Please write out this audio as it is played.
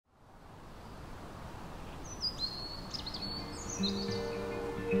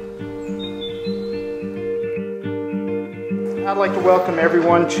I'd like to welcome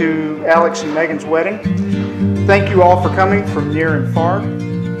everyone to Alex and Megan's wedding. Thank you all for coming from near and far.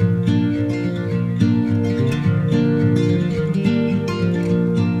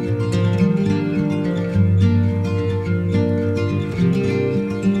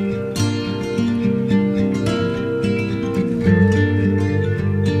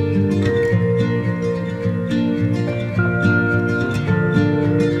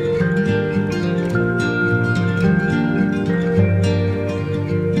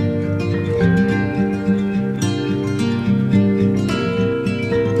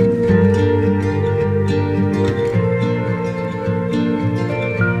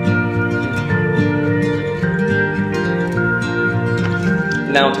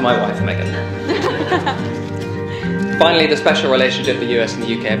 Now to my wife, Megan. Finally, the special relationship the US and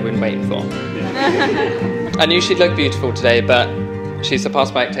the UK have been waiting for. I knew she'd look beautiful today, but she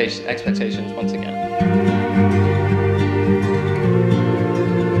surpassed my expectations once again.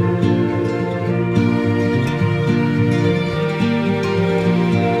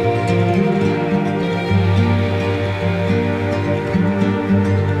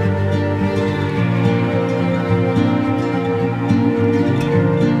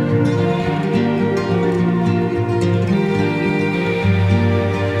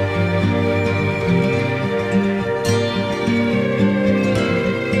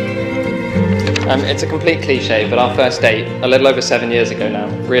 It's a complete cliche, but our first date, a little over 7 years ago now,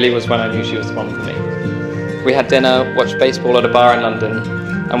 really was when I knew she was the one for me. We had dinner, watched baseball at a bar in London,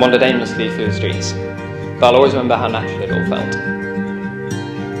 and wandered aimlessly through the streets. But I'll always remember how natural it all felt.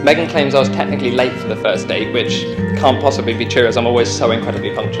 Megan claims I was technically late for the first date, which can't possibly be true as I'm always so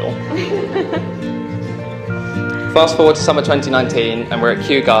incredibly punctual. Fast forward to summer 2019, and we're at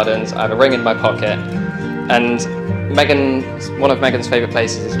Kew Gardens. I have a ring in my pocket, and one of Megan's favourite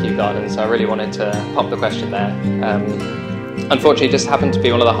places is Kew Gardens, so I really wanted to pop the question there. Unfortunately, it just happened to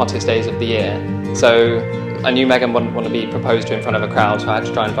be one of the hottest days of the year, so I knew Megan wouldn't want to be proposed to in front of a crowd, so I had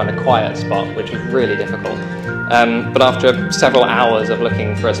to try and find a quiet spot, which was really difficult. But after several hours of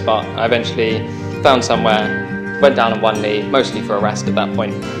looking for a spot, I eventually found somewhere, went down on one knee, mostly for a rest at that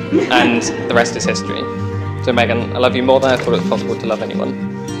point, and the rest is history. So Megan, I love you more than I thought it was possible to love anyone.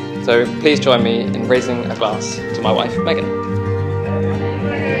 So please join me in raising a glass to my wife, Megan.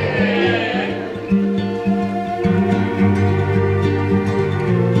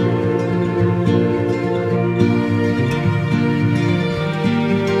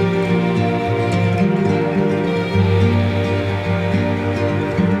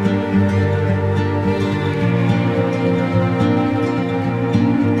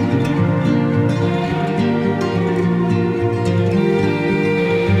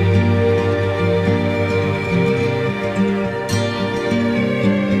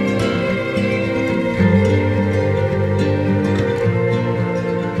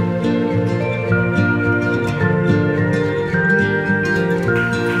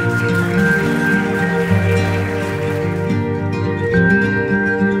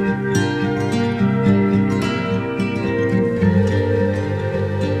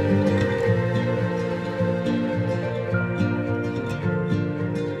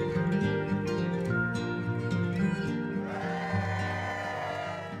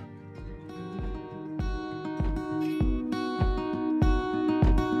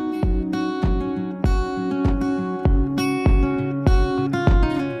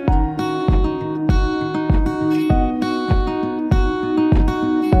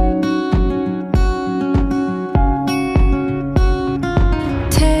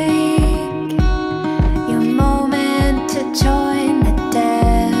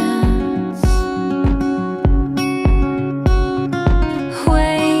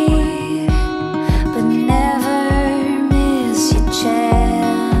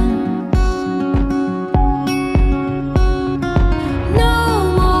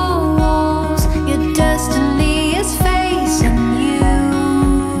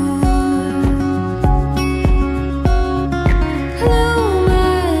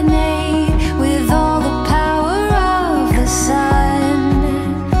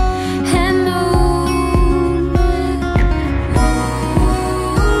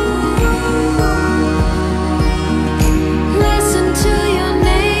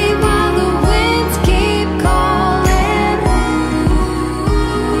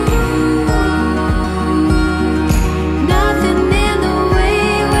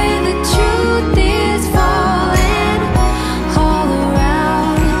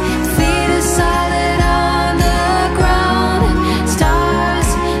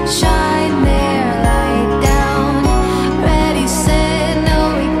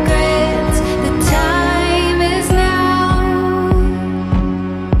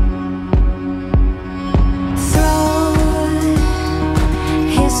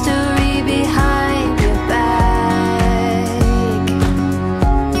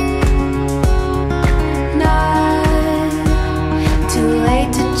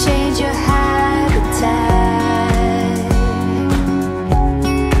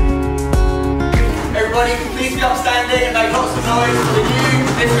 sit up standing and make lots of noise for the new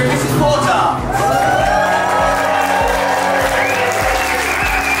Mr. and Mrs. Porter.